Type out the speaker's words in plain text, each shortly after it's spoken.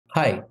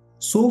Hi,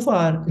 so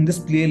far in this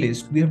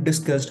playlist, we have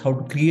discussed how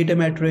to create a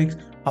matrix,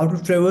 how to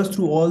traverse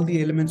through all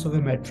the elements of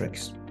a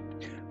matrix.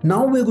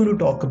 Now we're going to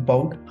talk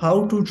about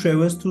how to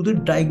traverse through the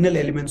diagonal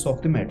elements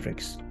of the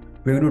matrix.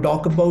 We're going to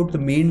talk about the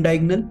main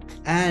diagonal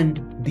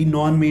and the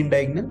non-main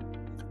diagonal,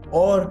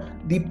 or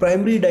the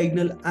primary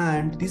diagonal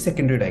and the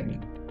secondary diagonal.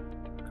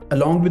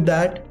 Along with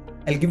that,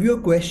 I'll give you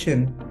a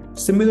question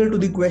similar to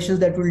the questions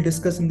that we'll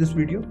discuss in this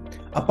video.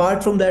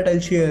 Apart from that, I'll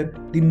share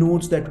the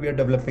notes that we are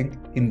developing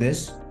in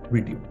this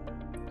video.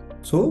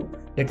 So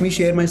let me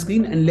share my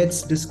screen and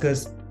let's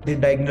discuss the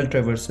diagonal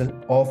traversal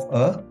of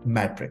a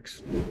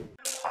matrix.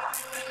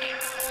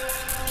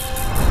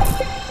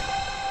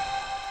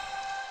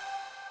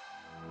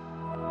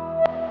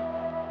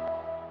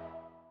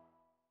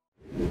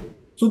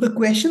 So the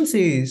question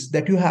says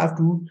that you have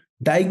to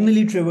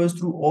diagonally traverse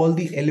through all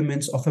the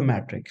elements of a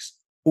matrix.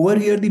 Over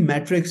here, the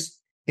matrix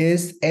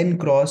is n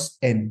cross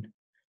n.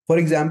 For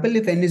example,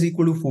 if n is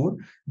equal to 4,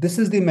 this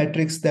is the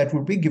matrix that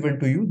would be given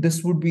to you.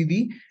 This would be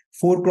the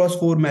 4 cross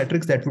 4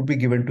 matrix that would be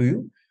given to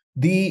you.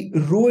 The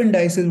row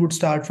indices would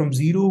start from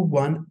 0,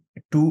 1,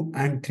 2,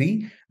 and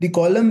 3. The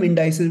column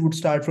indices would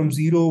start from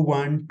 0,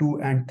 1,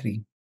 2, and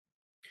 3.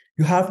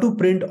 You have to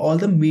print all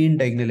the main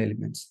diagonal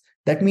elements.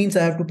 That means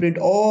I have to print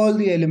all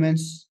the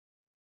elements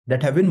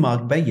that have been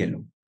marked by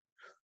yellow.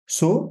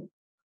 So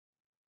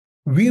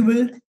we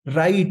will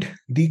write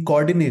the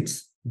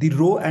coordinates, the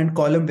row and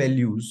column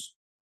values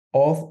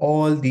of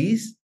all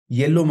these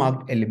yellow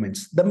marked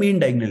elements, the main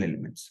diagonal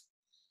elements.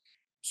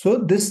 So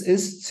this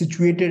is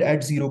situated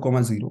at 0,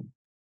 0.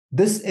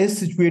 This is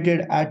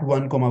situated at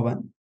 1,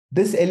 1.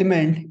 This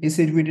element is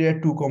situated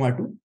at 2,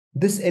 2.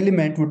 This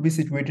element would be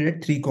situated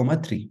at 3,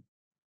 3.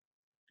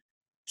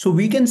 So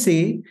we can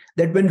say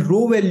that when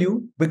row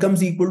value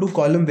becomes equal to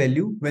column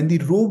value, when the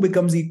row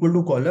becomes equal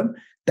to column,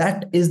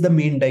 that is the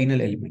main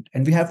diagonal element.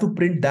 And we have to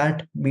print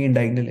that main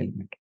diagonal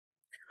element.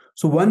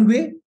 So one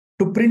way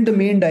to print the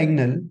main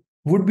diagonal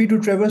would be to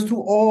traverse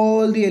through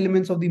all the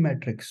elements of the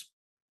matrix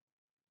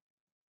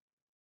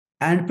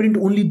and print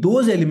only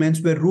those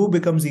elements where row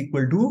becomes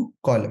equal to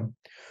column.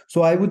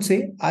 So I would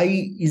say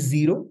I is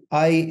 0,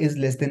 I is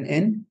less than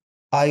n,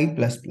 I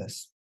plus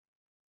plus.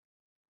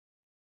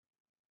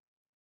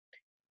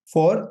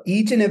 For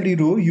each and every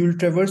row, you will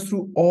traverse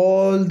through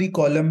all the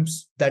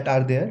columns that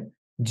are there.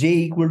 J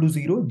equal to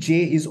 0.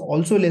 J is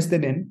also less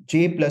than n,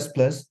 J plus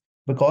plus,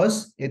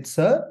 because it's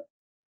a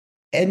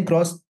n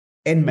cross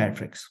n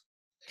matrix.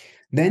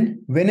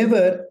 Then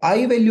whenever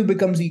I value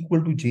becomes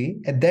equal to j,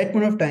 at that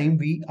point of time,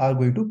 we are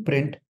going to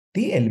print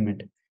the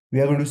element. We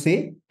are going to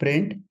say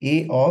print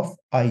A of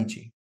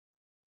ij.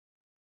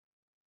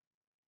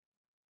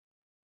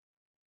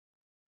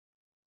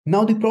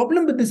 Now the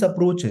problem with this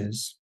approach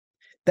is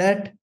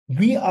that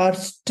we are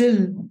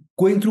still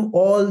going through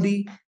all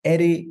the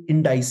array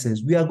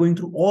indices. We are going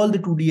through all the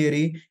 2D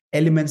array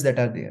elements that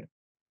are there.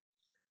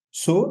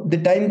 So the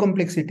time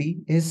complexity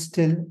is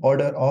still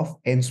order of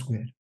n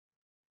square.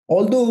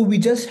 Although we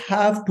just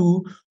have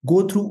to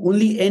go through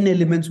only n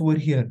elements over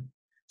here,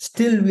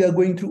 still we are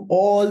going through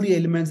all the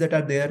elements that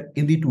are there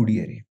in the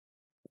 2D array.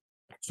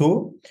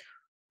 So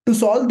to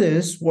solve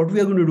this, what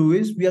we are going to do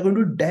is we are going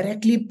to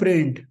directly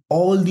print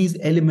all these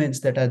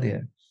elements that are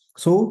there.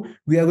 So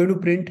we are going to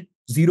print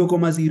 0,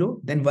 0,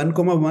 then 1,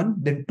 1,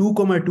 then 2,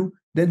 2,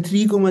 then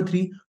 3,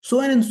 3,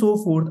 so on and so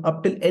forth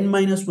up till n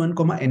minus 1,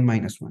 n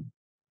minus 1.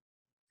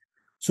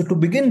 So to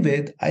begin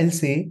with, I'll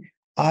say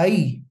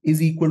I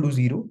is equal to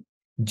 0,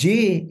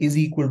 j is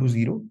equal to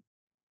 0,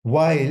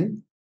 while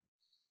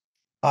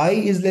I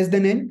is less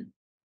than n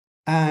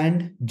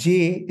and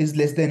j is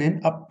less than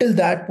n. Up till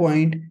that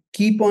point,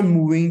 keep on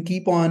moving,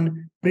 keep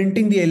on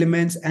printing the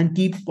elements and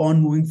keep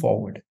on moving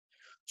forward.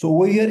 So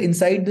over here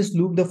inside this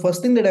loop, the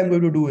first thing that I'm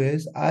going to do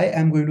is I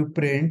am going to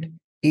print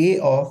A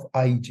of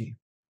ij.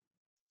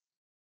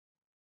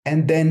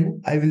 And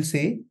then I will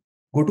say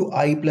go to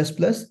I plus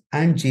plus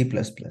and j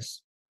plus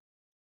plus.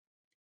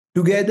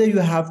 Together you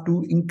have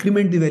to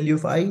increment the value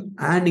of I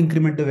and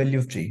increment the value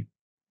of j.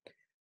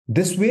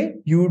 This way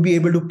you will be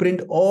able to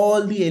print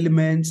all the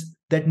elements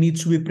that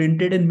needs to be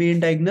printed in main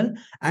diagonal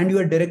and you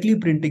are directly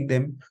printing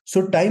them.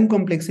 So time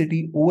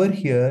complexity over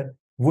here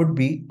would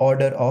be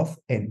order of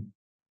n.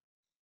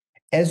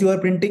 As you are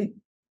printing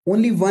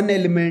only one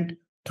element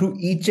through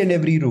each and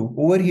every row.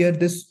 Over here,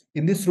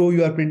 in this row,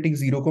 you are printing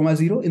 0,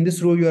 0. In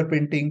this row, you are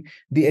printing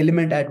the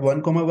element at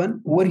 1,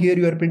 1. Over here,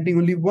 you are printing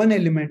only one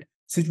element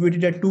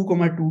situated at 2,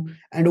 2.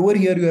 And over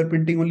here, you are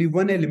printing only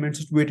one element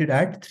situated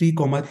at 3,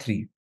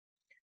 3.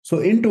 So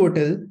in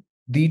total,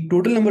 the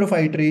total number of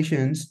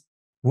iterations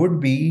would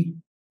be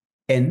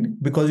n,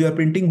 because you are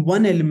printing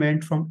one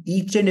element from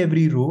each and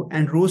every row,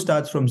 and row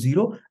starts from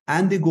 0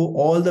 and they go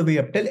all the way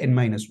up till n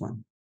minus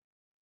 1.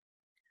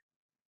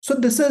 So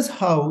this is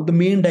how the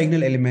main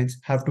diagonal elements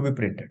have to be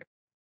printed.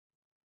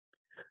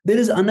 There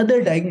is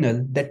another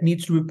diagonal that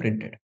needs to be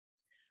printed.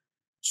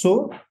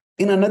 So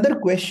in another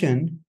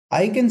question,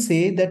 I can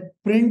say that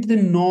print the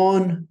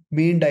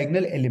non-main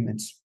diagonal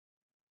elements.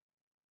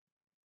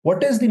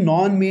 What is the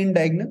non-main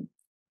diagonal?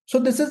 So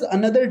this is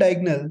another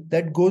diagonal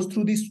that goes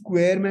through the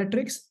square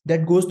matrix,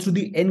 that goes through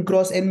the n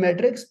cross n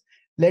matrix.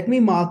 Let me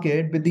mark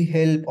it with the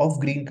help of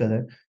green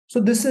color. So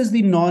this is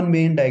the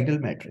non-main diagonal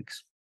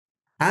matrix.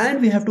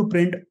 And we have to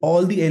print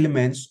all the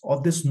elements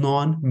of this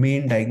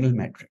non-main diagonal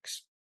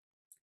matrix.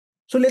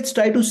 So let's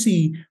try to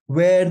see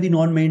where the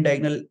non-main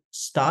diagonal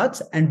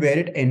starts and where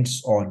it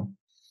ends on.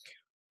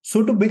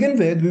 So to begin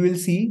with, we will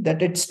see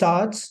that it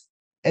starts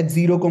at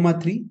 0,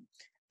 3,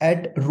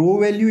 at row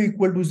value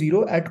equal to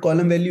 0, at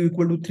column value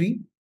equal to 3.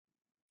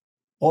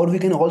 Or we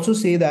can also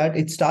say that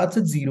it starts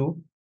at 0,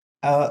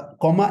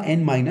 comma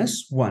n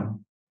minus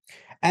 1.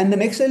 And the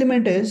next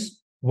element is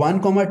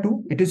 1,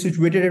 2. It is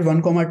situated at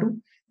 1,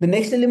 2. The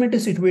next element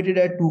is situated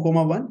at 2,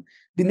 1.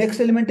 The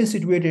next element is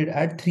situated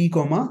at 3,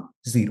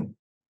 0.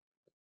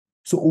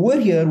 So over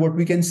here, what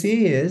we can say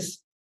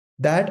is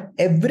that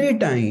every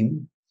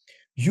time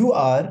you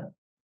are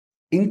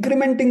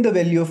incrementing the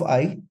value of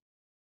I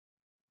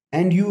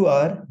and you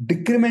are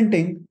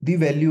decrementing the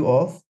value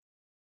of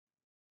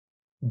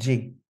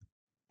j.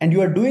 And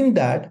you are doing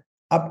that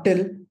up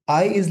till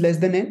I is less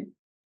than n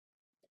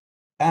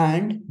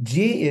and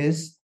j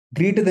is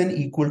greater than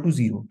equal to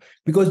 0,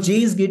 because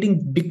j is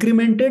getting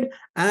decremented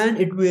and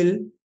it will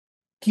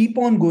keep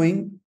on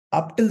going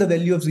up till the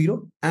value of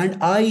 0,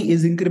 and I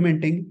is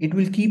incrementing, it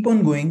will keep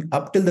on going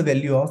up till the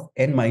value of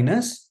n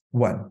minus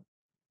 1.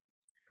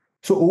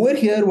 So over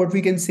here, what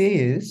we can say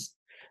is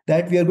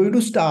that we are going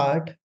to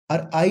start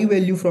our I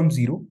value from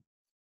 0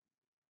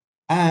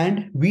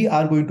 and we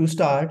are going to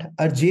start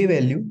our j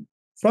value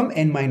from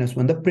n minus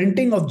 1. The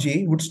printing of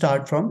j would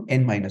start from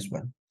n minus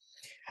 1.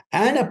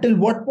 And up till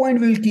what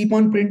point we'll keep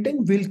on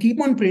printing? We'll keep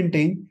on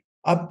printing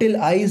up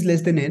till I is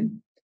less than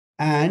n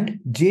and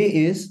j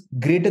is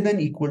greater than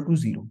equal to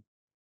 0.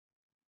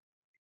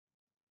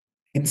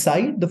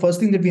 Inside, the first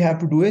thing that we have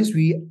to do is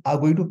we are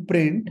going to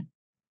print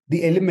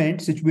the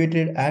element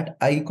situated at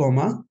I,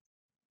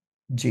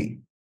 j.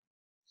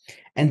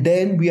 And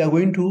then we are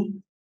going to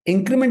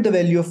increment the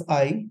value of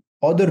I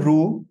or the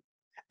row,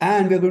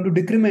 and we are going to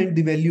decrement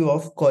the value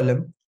of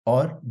column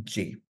or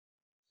j.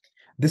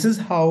 This is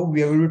how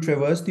we are going to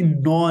traverse the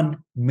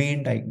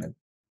non-main diagonal.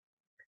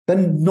 The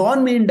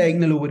non-main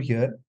diagonal over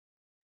here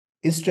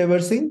is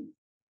traversing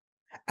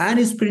and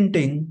is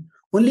printing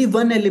only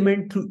one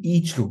element through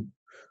each row.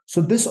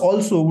 So this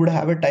also would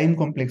have a time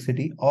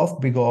complexity of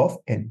big O of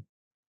n.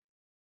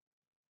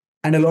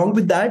 And along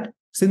with that,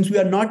 since we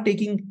are not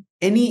taking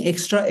any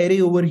extra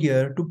array over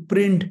here to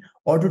print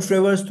or to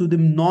traverse through the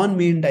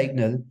non-main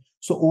diagonal,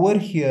 so over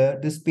here,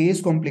 the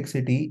space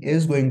complexity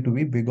is going to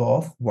be big O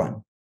of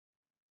 1.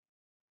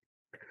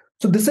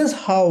 So this is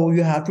how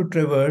you have to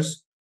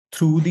traverse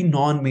through the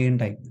non-main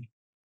diagonal.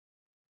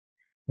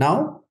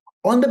 Now,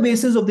 on the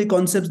basis of the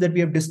concepts that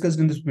we have discussed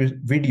in this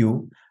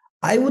video,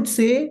 I would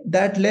say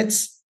that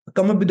let's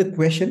come up with a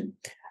question.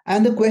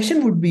 And the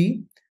question would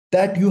be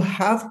that you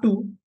have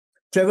to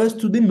traverse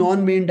through the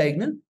non-main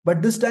diagonal,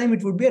 but this time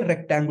it would be a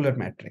rectangular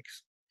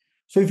matrix.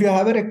 So if you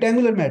have a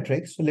rectangular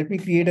matrix, so let me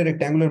create a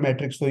rectangular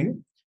matrix for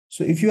you.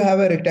 So if you have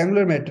a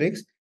rectangular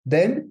matrix,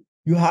 then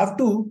you have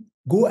to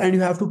go and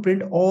you have to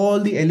print all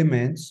the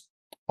elements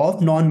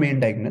of non-main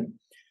diagonal.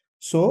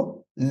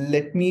 So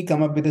let me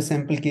come up with a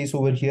sample case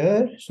over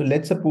here. So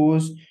let's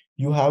suppose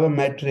you have a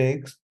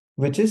matrix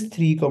which is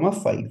 3,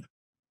 5.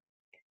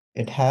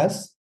 It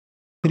has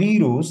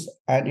 3 rows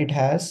and it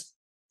has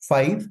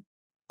 5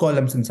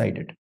 columns inside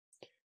it.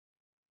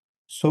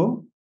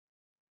 So,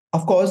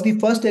 of course, the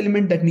first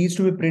element that needs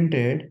to be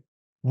printed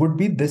would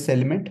be this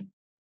element.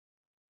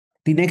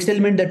 The next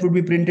element that would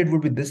be printed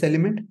would be this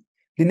element.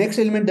 The next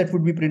element that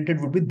would be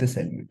printed would be this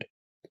element.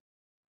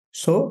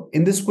 So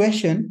in this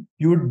question,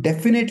 you would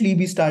definitely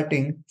be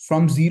starting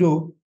from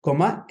 0,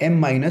 m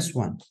minus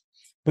 1,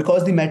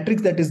 because the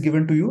matrix that is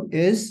given to you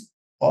is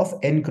of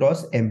n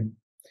cross m.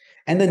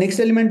 And the next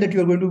element that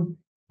you are going to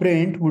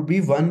print would be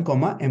 1,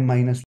 m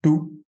minus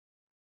 2,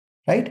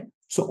 right?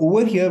 So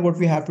over here, what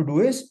we have to do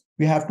is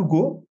we have to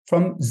go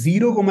from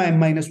 0, m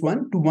minus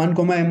 1 to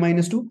 1, m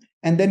minus 2,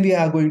 and then we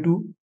are going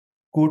to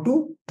go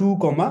to 2,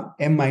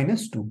 m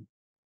minus 2.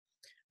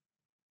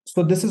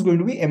 So this is going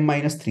to be m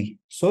minus 3.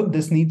 So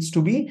this needs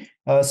to be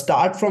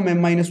start from m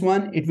minus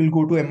 1, it will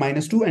go to m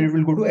minus 2, and it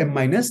will go to m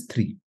minus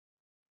 3.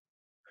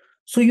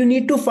 So you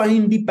need to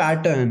find the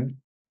pattern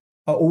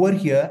over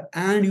here,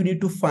 and you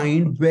need to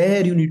find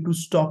where you need to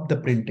stop the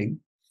printing,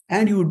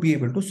 and you would be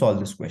able to solve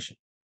this question.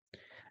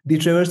 The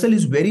traversal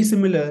is very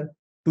similar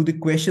to the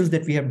questions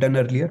that we have done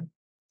earlier.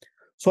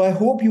 So I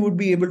hope you would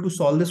be able to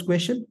solve this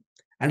question,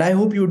 and I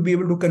hope you would be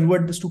able to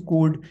convert this to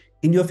code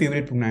in your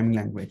favorite programming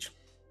language.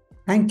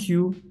 Thank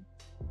you.